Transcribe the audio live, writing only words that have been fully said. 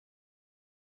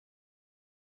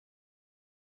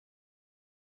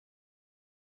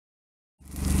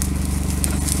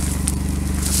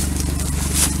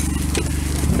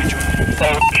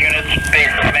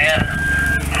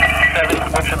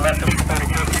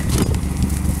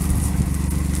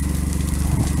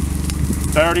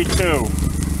32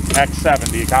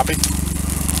 X7. Do you copy?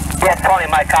 Yeah, Tony,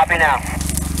 my copy now.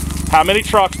 How many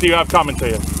trucks do you have coming to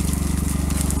you?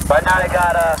 Right now I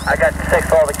got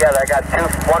 6 altogether. I got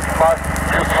one from us,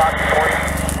 2 from Point,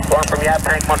 one from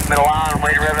Yaphank, one from Middle Island,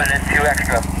 Wade River, and then 2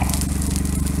 extra.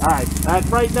 Alright,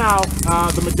 right now,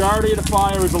 the majority of the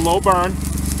fire is a low burn.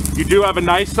 You do have a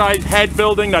nice sized head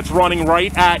building that's running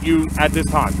right at you at this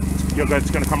time.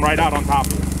 It's going to come right out on top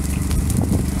of you.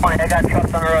 Tony, I got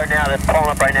trucks on the road now. They're pulling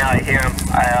up right now. I hear them.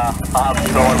 I'll have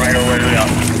them going right over to you.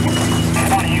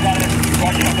 Tony, you got it.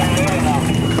 Watch it up on the road or not?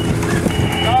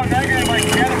 No, negative. I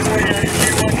can get it for you. If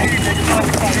you want to, you can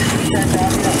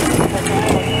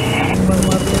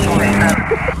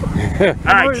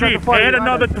Alright, Chief, add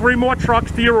another 3 more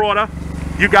trucks to your order.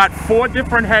 You got 4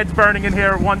 different heads burning in here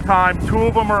at one time. 2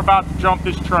 of them are about to jump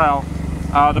this trail.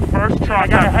 The first truck, I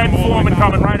got a head foreman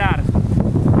coming right at us.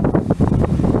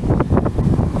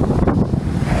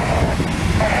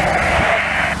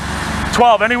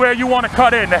 12, anywhere you want to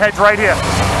cut in, the head's right here.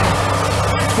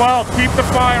 12, keep the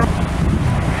fire. 19,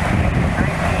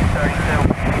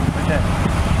 32.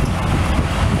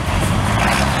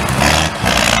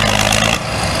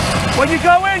 When you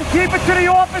go in, keep it to the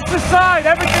officer's side.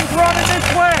 Everything's running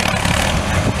this way.